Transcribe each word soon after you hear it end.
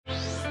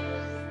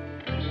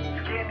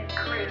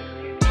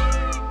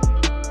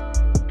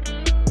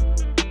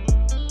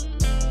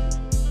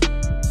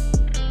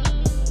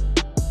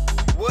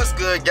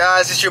good,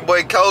 guys? It's your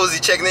boy Cozy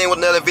checking in with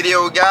another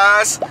video,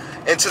 guys.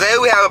 And today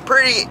we have a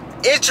pretty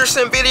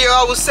interesting video,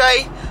 I would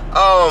say,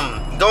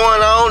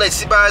 going on. They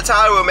see by the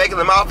title we're making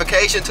the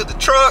modification to the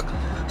truck.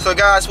 So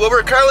guys, what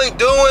we're currently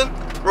doing,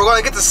 we're going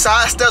to get the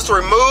side steps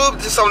removed.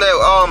 This is something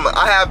that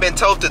I have been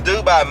told to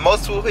do by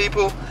multiple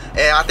people,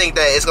 and I think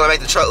that it's going to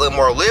make the truck look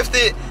more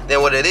lifted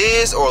than what it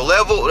is, or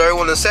level, whatever you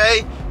want to say.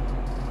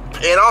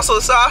 And also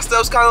the side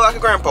steps kind of like a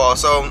grandpa,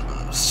 so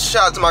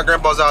shout out to my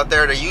grandpas out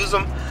there that use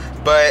them.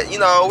 But you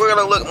know, we're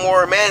gonna look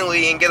more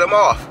manly and get them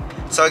off.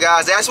 So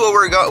guys, that's what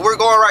we're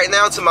going right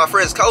now to my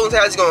friend's Colin's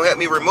house. He's gonna help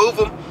me remove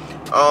them.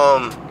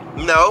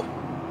 You know,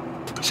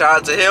 shout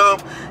out to him.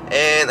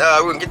 And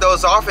we're gonna get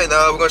those off, and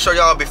we're gonna show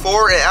y'all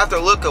before and after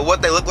look at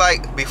what they look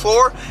like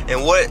before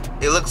and what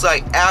it looks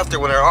like after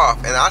when they're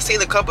off. And I've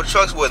seen a couple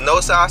trucks with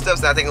no side steps,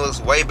 and I think it looks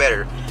way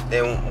better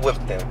than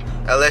with them,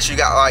 unless you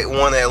got like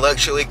one that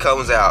luxury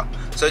comes out.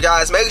 So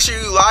guys, make sure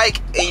you like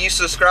and you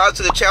subscribe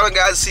to the channel,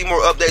 guys, to see more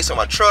updates on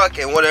my truck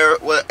and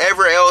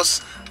whatever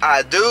else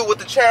I do with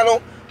the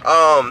channel.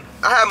 I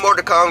have more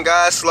to come,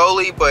 guys,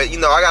 slowly, but you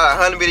know, I got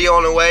a hunting video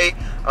on the way.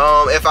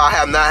 If I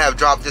have not have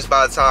dropped this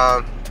by the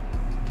time,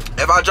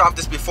 if I drop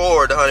this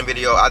before the hunting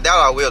video, I doubt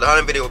I will. The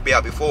hunting video will be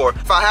out before.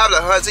 If I have the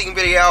hunting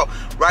video out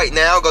right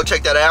now, go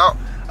check that out.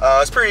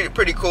 It's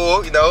pretty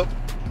cool, you know.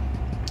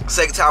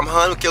 Second time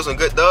hunting, kill some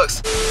good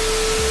ducks.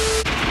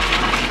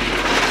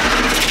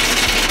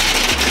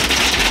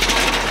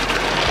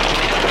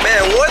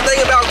 Man, one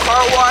thing about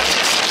car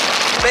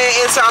washes, man,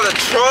 inside the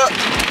truck,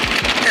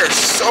 they're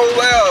so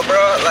loud,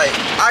 bro. Like,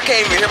 I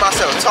can't even hear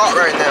myself talk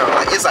right now.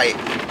 Like, it's like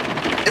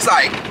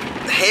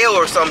hail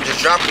or something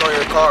just dropping on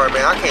your car,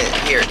 man. I can't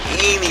hear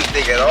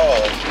anything at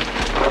all.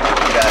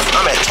 Guys,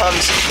 I'm at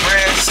Tommy's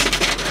Express.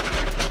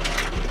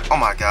 Oh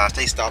my gosh,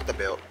 they stopped the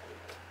belt.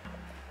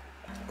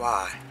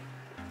 Why?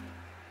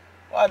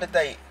 Why did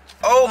they?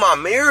 Oh, my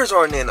mirrors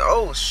aren't in.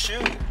 Oh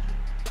shoot.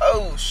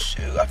 Oh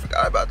shoot, I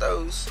forgot about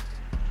those.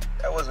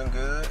 That wasn't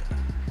good.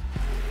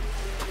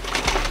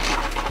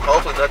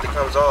 Hopefully nothing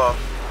comes off.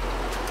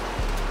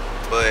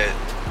 But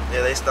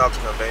yeah, they stopped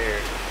the conveyor.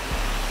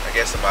 I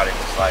guess somebody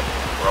was like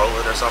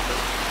rolling or something.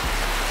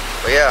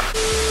 But yeah,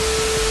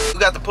 we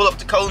got to pull up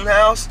to Colin's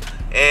house,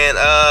 and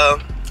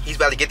he's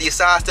about to get these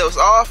side steps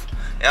off,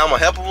 and I'm gonna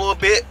help him a little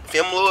bit,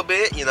 film a little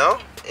bit, you know,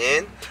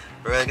 and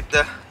we're gonna get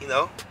the, you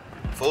know,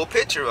 full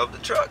picture of the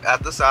truck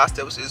after the side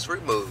steps is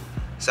removed.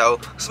 So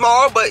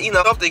small, but you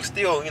know, something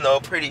still, you know,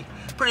 pretty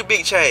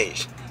big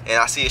change. And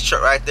I see his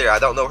truck right there. I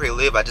don't know where he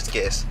lives, I just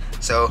guess.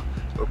 So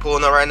we're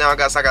pulling up right now,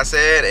 guys, like I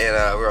said,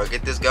 and we're gonna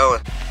get this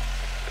going.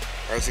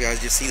 Alright, so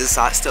guys, you see the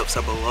side steps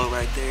up below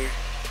right there.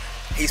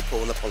 He's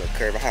pulling up on the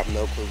curb. I have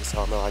no clue, so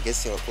I don't know. I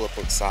guess he'll pull up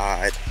on the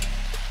side.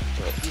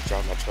 But he's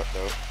driving my truck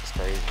though. It's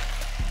crazy.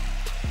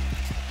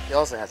 He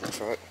also has a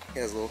truck. He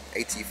has a little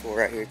AT4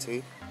 right here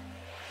too.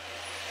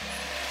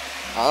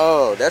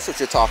 Oh, that's what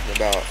you're talking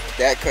about.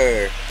 That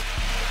curve.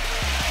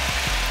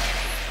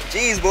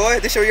 Jeez, boy,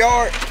 this your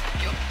yard?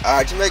 Yep.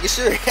 Alright, just making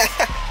sure.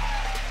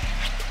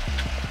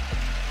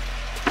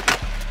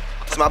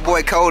 It's my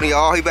boy Cody,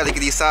 y'all. He better get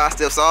these side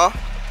steps off.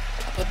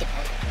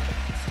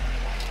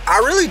 I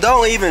really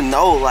don't even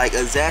know like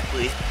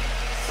exactly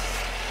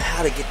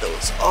how to get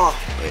those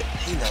off, but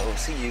he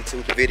knows. He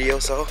YouTube the video,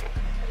 so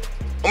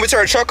let me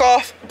turn the truck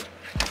off.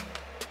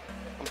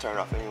 I'm turning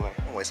it off anyway.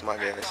 I'm wasting my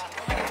gas.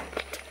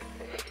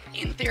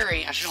 In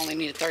theory, I should only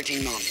need a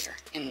 13mm.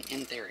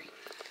 In theory.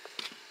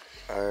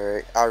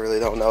 Alright, I really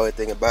don't know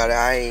anything about it.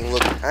 I ain't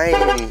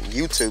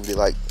YouTubed it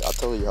like I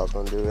told you I was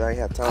gonna do it. I ain't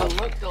have time. I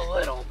looked a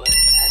little, but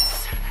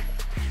that's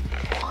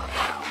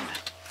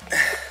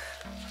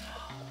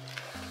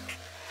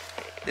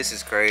this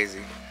is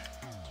crazy.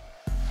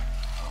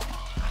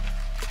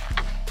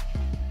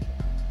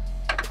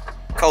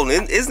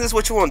 Colin, isn't this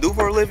what you want to do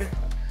for a living?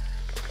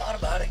 Thought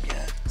about it,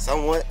 yeah.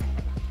 Somewhat.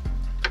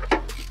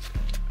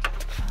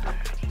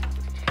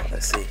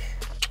 Let's see.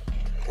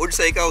 What'd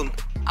you say, Colin?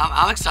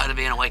 I'm excited to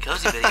be in a Way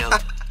Cozy video.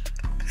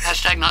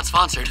 Hashtag not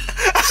sponsored.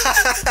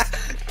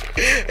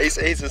 He's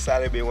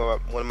decided to be in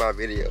one of my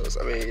videos.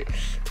 I mean,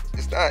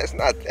 it's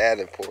not that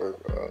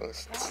important, bro.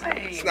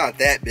 It's not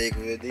that big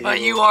of a deal.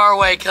 But you are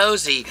Way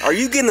Cozy. Are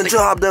you getting the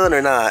job done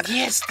or not?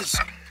 Yes.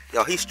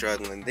 Yo, he's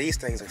struggling. These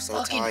things are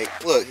so tight.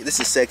 Look, this is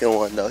the second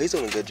one though. He's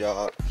doing a good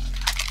job.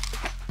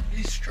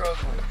 He's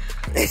struggling.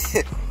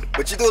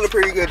 But you're doing a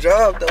pretty good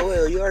job though.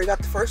 Well, you already got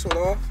the first one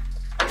off.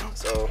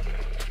 So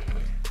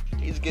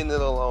he's getting it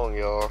along,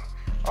 y'all.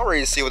 I'm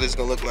ready to see what this is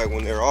gonna look like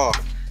when they're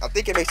off. I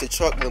think it makes the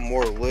truck look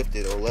more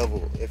lifted or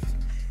level, if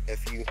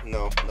you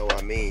know what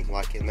I mean.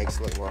 Like, it makes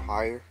it look more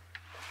higher.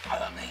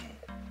 I mean,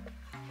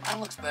 mine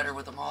looks better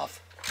with them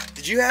off.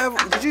 Did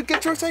you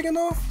get truck taken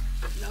off?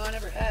 No, I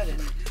never had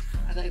it.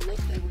 They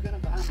were gonna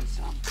buy me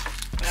some,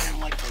 but I didn't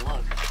like the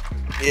look.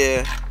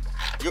 Yeah,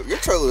 your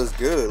truck looks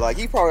good. Like,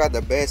 you probably got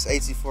the best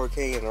AT4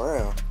 King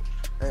around.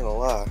 I ain't gonna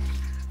lie.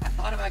 I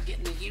thought about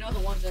getting the, you know, the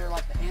ones that are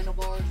like the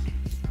handlebars.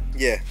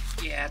 Yeah.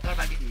 Yeah, I thought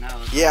about getting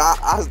those. Yeah,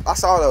 I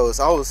saw those.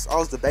 I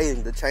was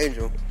debating to change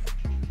them.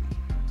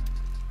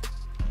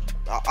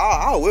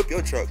 I'll whip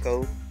your truck,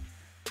 Cole.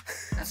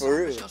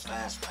 For real. It goes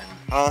fast, man.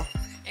 Huh?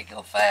 It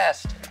go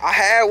fast. I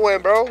had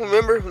one, bro.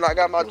 Remember when I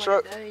got my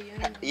truck?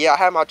 Yeah, I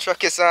had my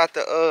truck inside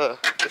the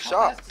shop.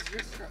 How fast does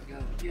your truck go?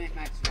 You ain't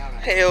maxed it out.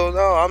 Hell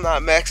no, I'm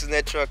not maxing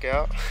that truck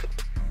out.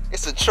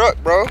 It's a truck,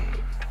 bro.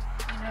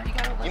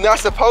 You're not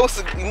supposed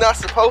to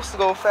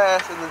go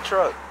fast in the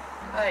truck.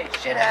 Hey,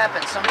 shit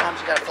happens. Sometimes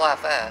you gotta fly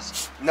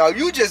fast. No,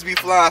 you just be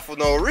flying for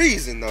no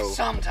reason, though.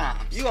 Sometimes.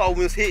 You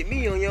almost hit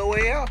me on your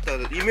way out, though.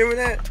 You remember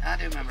that? I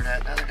do remember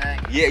that the other day.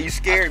 Yeah, you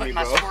scared me,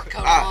 bro. I put my sport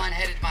coat on,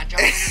 headed my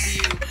job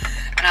interview,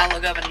 and I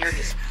look up and you're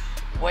just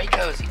way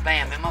cozy.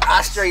 Bam, in my face.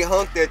 I straight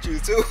hunked at you,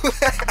 too. You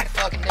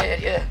fucking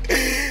did, yeah.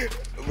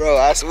 Bro,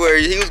 I swear,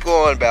 he was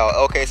going about,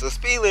 okay, so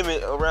speed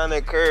limit around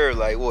that curve,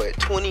 like what,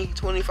 20,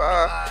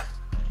 25?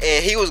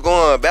 And he was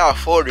going about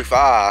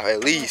 45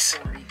 at least.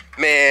 40.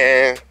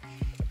 Man,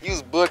 you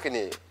was booking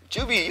it.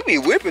 You be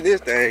whipping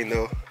this thing,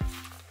 though.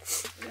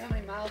 You know how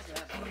many miles is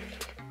that?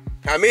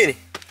 How many?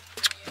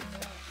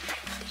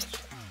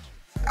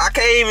 I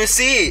can't even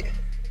see it.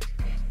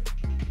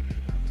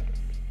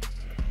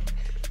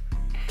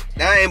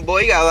 Dang,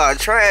 boy, you got a lot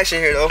of trash in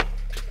here, though.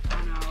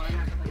 I know, I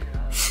gotta clean it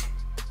up.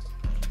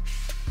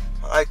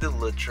 I like this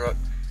little truck.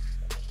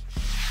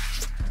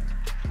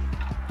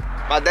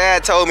 My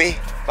dad told me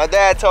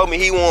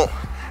he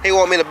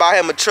want me to buy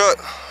him a truck.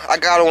 I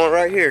got one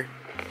right here.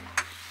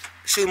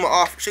 Shoot me an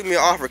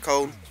offer,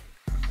 Colton.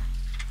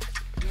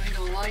 You ain't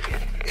gonna like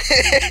it.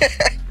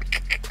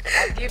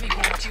 I'll give you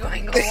one, but you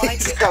ain't gonna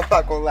like it. I'm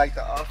not gonna like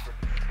the offer.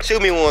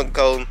 Shoot me one,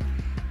 Colton.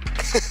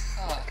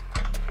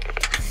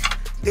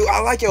 Dude,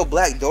 I like your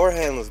black door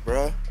handles,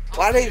 bro.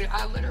 Why dude,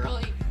 I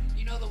literally,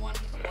 you know the one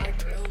with the white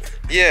grills?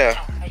 Yeah.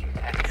 I hate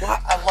that.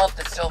 I love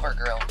the silver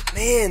grill.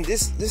 Man,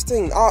 this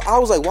thing, I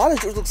was like, why does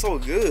this look so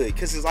good?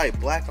 Because it's like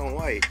black on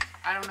white.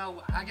 I don't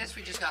know. I guess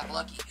we just got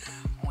lucky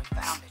when we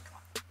found it.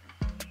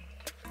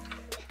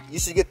 You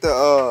should get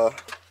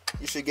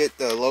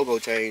the logo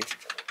changed.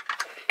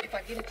 If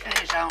I get it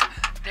changed,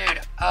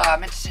 dude, I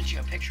meant to send you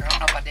a picture. I don't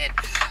know if I did.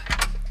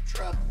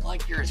 Truck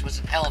like yours was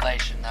an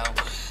elevation though.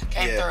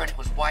 Came through and it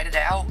was whited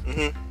out.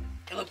 It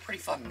looked pretty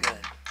fucking good.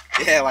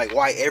 It had like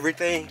white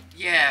everything.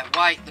 Yeah,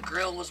 white. The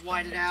grill was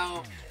whited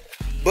out.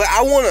 But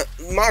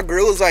my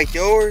grill is like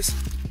yours.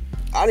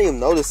 I didn't even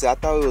notice it. I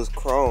thought it was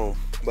chrome,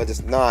 but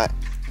it's not.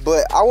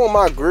 But I want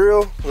my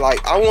grill,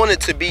 like I want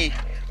it to be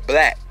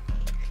black.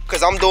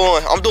 Cause I'm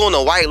doing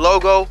a white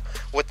logo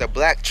with the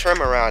black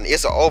trim around it.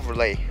 It's an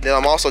overlay. Then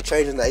I'm also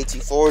changing the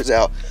AT4s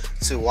out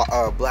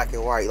to black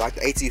and white. Like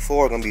the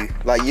AT4 gonna be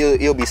like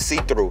it'll be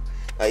see-through.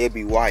 Like it'll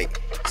be white.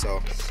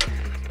 So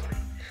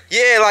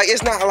yeah, like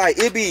it's not like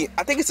I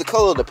think it's the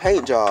color of the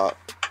paint job.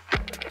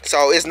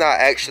 So it's not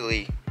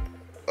actually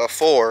a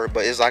 4,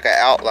 but it's like an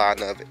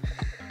outline of it.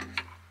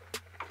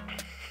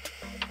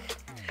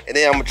 And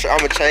then I'm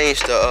gonna change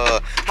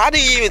the how do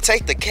you even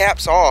take the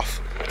caps off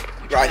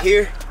right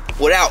here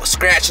without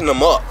scratching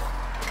them up?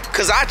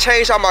 Cause I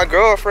changed out my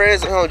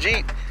girlfriend's on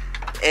Jeep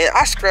and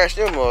I scratched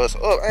them up.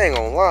 I ain't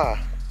gonna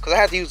lie. Cause I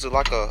had to use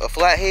like a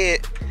flat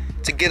head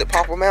to get it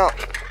pop them out.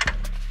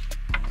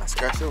 I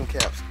scratched them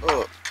caps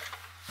up.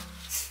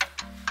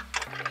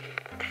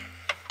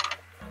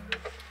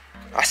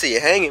 I see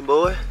it hanging,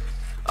 boy.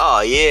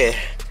 Oh yeah,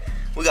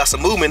 we got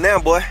some movement now,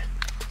 boy.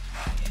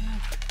 Yeah,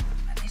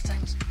 these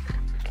things.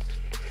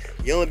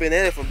 You only been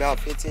at it for about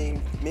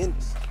 15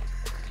 minutes.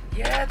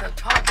 Yeah, the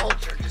top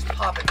bolts are just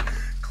popping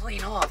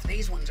clean off.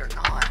 These ones are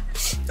not.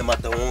 Them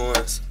about the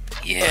ones.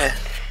 Yeah.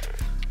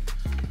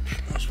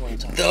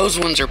 Those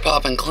ones are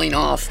popping clean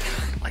off.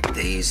 Like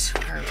these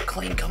are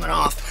clean coming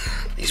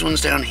off. These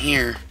ones down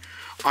here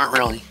aren't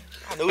really.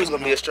 I knew it was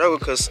gonna be a struggle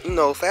because you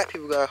know fat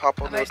people gotta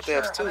hop on those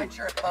steps too. I made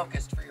sure it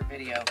focused for your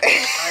video.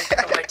 I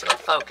gotta wait till it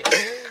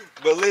focused.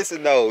 But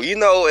listen though, you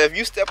know if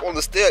you step on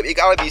the step, it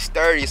gotta be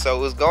sturdy,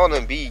 so it's gonna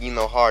be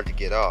hard to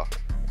get off.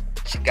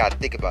 You gotta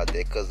think about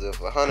that because if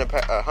a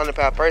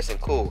 100-pound person,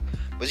 cool,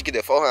 but you get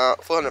a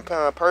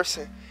 400-pound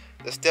person,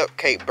 the step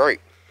can't break.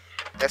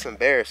 That's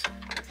embarrassing.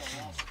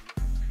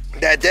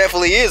 That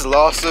definitely is a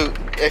lawsuit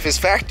if it's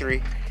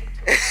factory.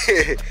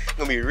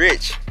 Gonna be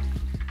rich.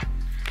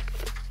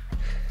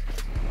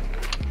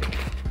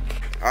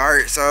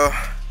 Alright, so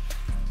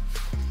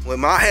with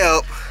my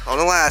help on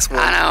the last one,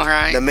 I know,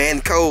 right? the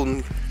man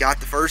Colton got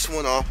the first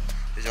one off.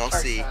 As y'all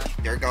see,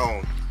 they're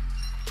gone.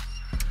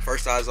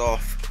 First side's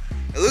off.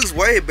 It looks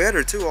way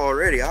better too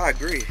already, I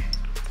agree.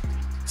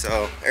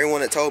 So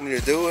everyone that told me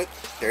to do it,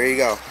 there you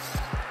go.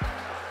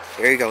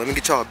 There you go. Let me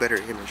get y'all a better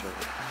image of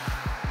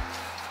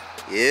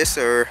it. Yes,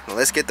 sir. Now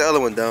let's get the other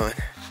one done.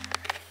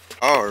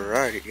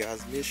 Alrighty,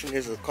 guys. Mission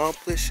is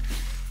accomplished.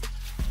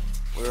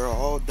 We're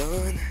all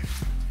done.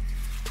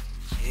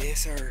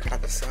 Yes, sir.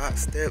 Got the side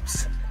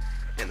steps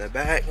in the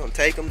back. Gonna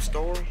take them,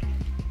 store them.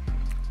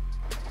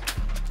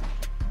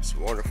 It's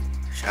wonderful.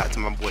 Shout out to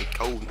my boy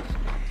Colton.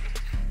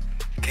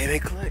 Came in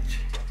clutch.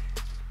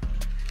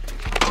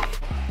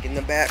 Getting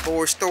the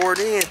backboard stored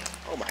in.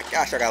 Oh my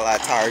gosh, I got a lot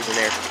of tires in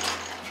there.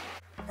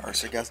 Alright,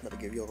 so guys, I'm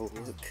gonna give you a look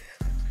of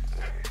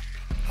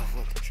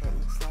what the truck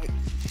looks like.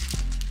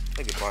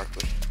 Look at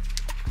Barkley.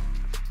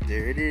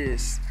 there it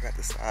is. I got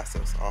the side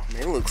steps off.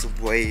 Man, it looks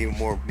way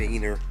more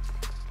meaner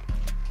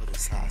with the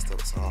side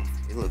steps off.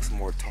 It looks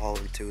more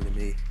taller too to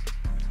me.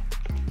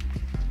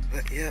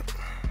 But yep,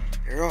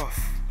 they're off.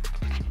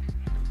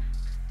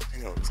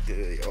 And it looks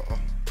good, y'all.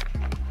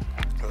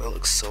 Oh, it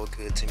looks so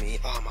good to me.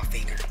 Oh, my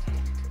finger.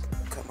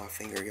 I cut my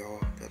finger,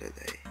 y'all, the other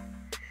day.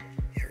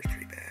 It hurts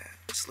pretty bad.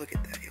 Just look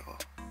at that, y'all.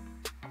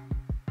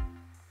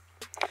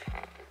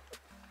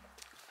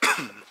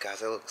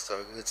 Guys, that looks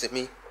so good to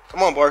me.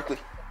 Come on, Barkley.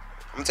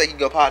 I'm gonna take you to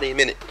go potty in a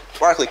minute.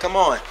 Barkley, come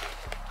on.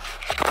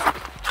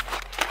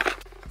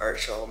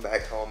 Alright, y'all, I'm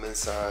back home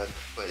inside.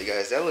 But you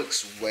guys, that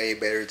looks way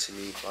better to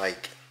me.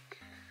 Like,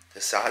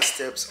 the side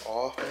steps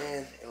off,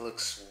 man, it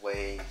looks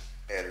way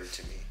better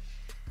to me.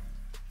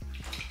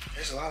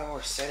 There's a lot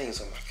more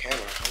settings on my camera.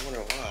 I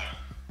wonder why.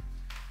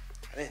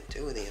 I didn't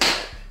do any of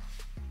that.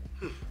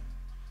 I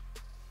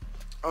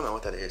don't know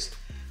what that is.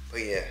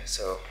 But yeah,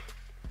 so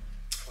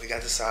we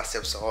got the side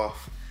steps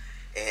off.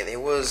 And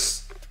it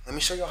was, let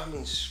me show y'all how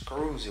many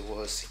screws it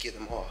was to get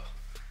them off.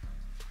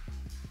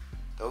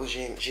 Those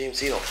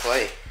GMC don't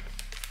play.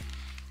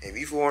 If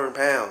you 400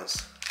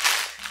 pounds,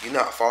 you're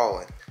not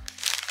falling.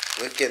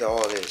 Look at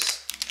all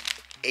this.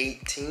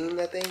 18,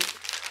 I think?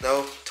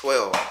 No,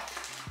 12.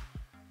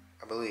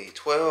 I believe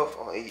 12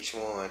 on each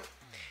one,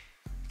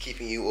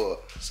 keeping you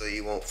up so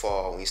you won't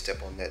fall when you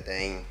step on that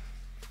dang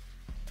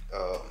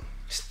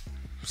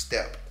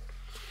step.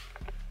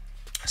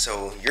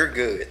 So you're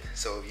good.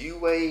 So if you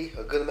weigh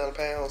a good amount of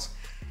pounds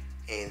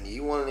and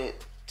you wanted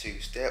to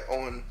step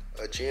on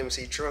a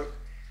GMC truck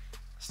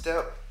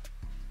step,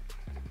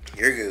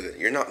 you're good.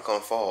 You're not gonna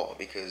fall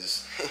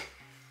because,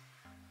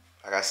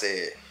 like I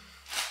said,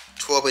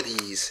 12 of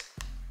these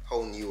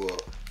holding you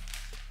up.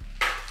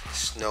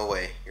 There's no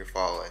way you're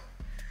falling.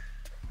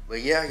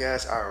 But yeah,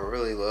 guys, I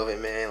really love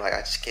it, man. Like, I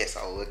just can't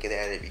stop looking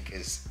at it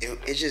because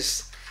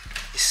it's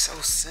so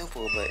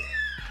simple, but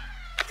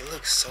it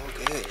looks so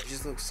good. It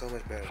just looks so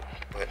much better.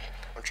 But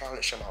I'm trying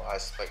to show my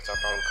license plate, so I'll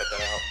probably cut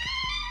that out.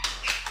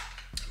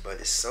 But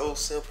it's so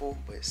simple,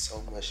 but it's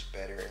so much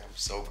better, and I'm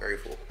so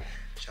grateful.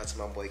 Shout out to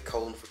my boy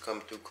Colin for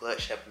coming through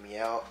clutch, helping me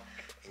out.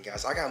 And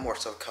guys, I got more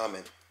stuff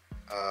coming.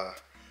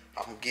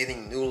 I'm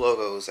getting new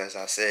logos, as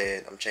I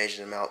said. I'm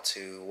changing them out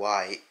to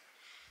white.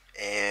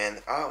 And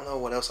I don't know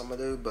what else I'm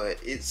gonna do, but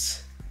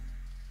it's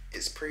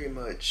pretty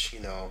much, you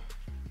know,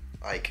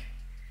 like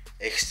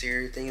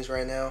exterior things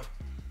right now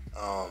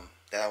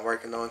that I'm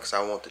working on, because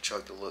I want the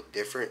truck to look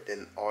different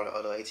than all the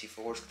other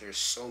AT4s. There's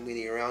so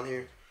many around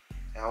here,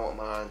 and I want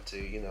mine to,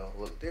 you know,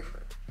 look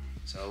different.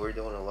 So we're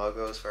doing the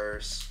logos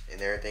first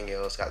and everything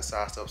else. Got the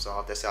side steps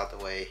off, that's out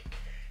the way,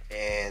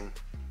 and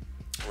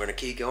we're gonna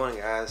keep going,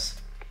 guys.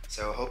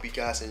 So I hope you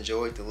guys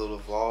enjoyed the little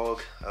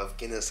vlog of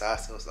getting the side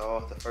steps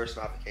off, the first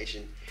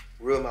modification,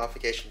 real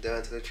modification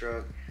done to the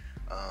truck.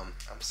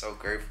 I'm so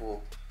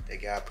grateful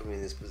that God put me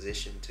in this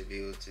position to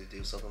be able to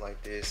do something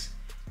like this.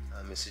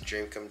 It's a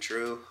dream come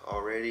true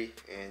already,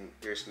 and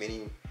there's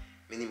many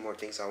more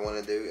things I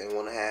want to do and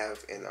want to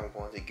have, and I'm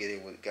going to get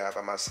it with God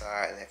by my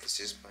side and have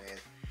just plan.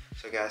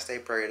 So guys, stay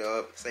prayed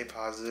up, stay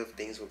positive,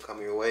 things will come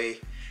your way,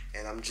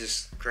 and I'm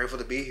just grateful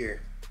to be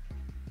here.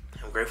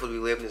 I'm grateful to be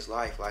living this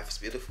life. Life is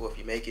beautiful if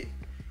you make it.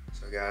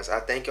 So guys,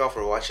 I thank y'all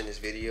for watching this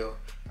video.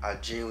 I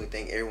genuinely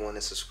thank everyone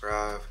that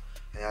subscribed,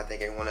 and I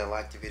thank everyone that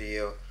liked the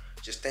video.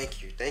 Just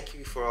thank you. Thank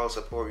you for all the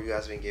support you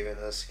guys have been giving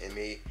us and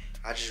me.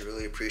 I just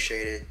really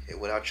appreciate it. And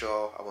without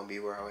y'all, I wouldn't be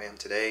where I am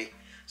today.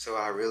 So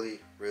I really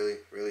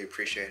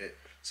appreciate it.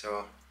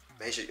 So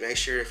make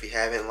sure if you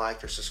haven't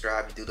liked or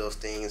subscribed, you do those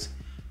things,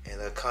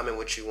 and comment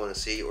what you want to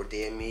see or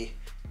DM me.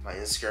 My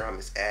Instagram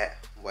is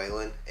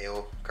 @Waylon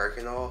L.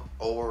 Kirkendall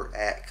or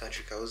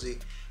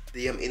 @CountryCozy.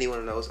 DM anyone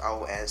of those, I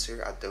will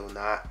answer. I do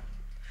not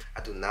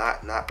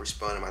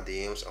respond to my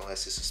DMs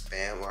unless it's a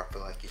spam or I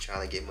feel like you're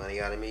trying to get money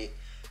out of me,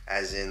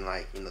 as in,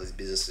 like, you know, these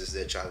businesses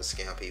that try to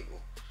scam people,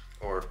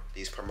 or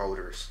these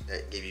promoters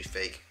that give you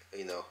fake,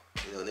 you know,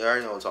 they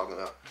already know what I'm talking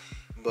about.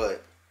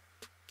 But,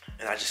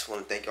 and I just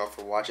want to thank y'all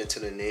for watching to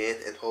the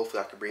end, and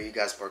hopefully I can bring you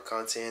guys more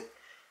content.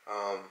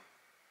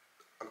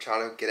 I'm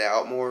trying to get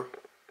out more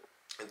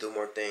and do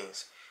more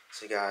things.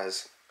 So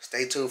guys,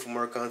 stay tuned for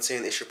more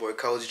content. It's your boy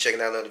Cozy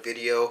checking out another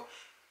video,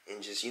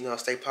 and just, you know,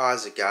 stay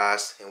positive,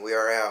 guys, and we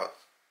are out.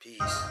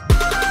 Peace.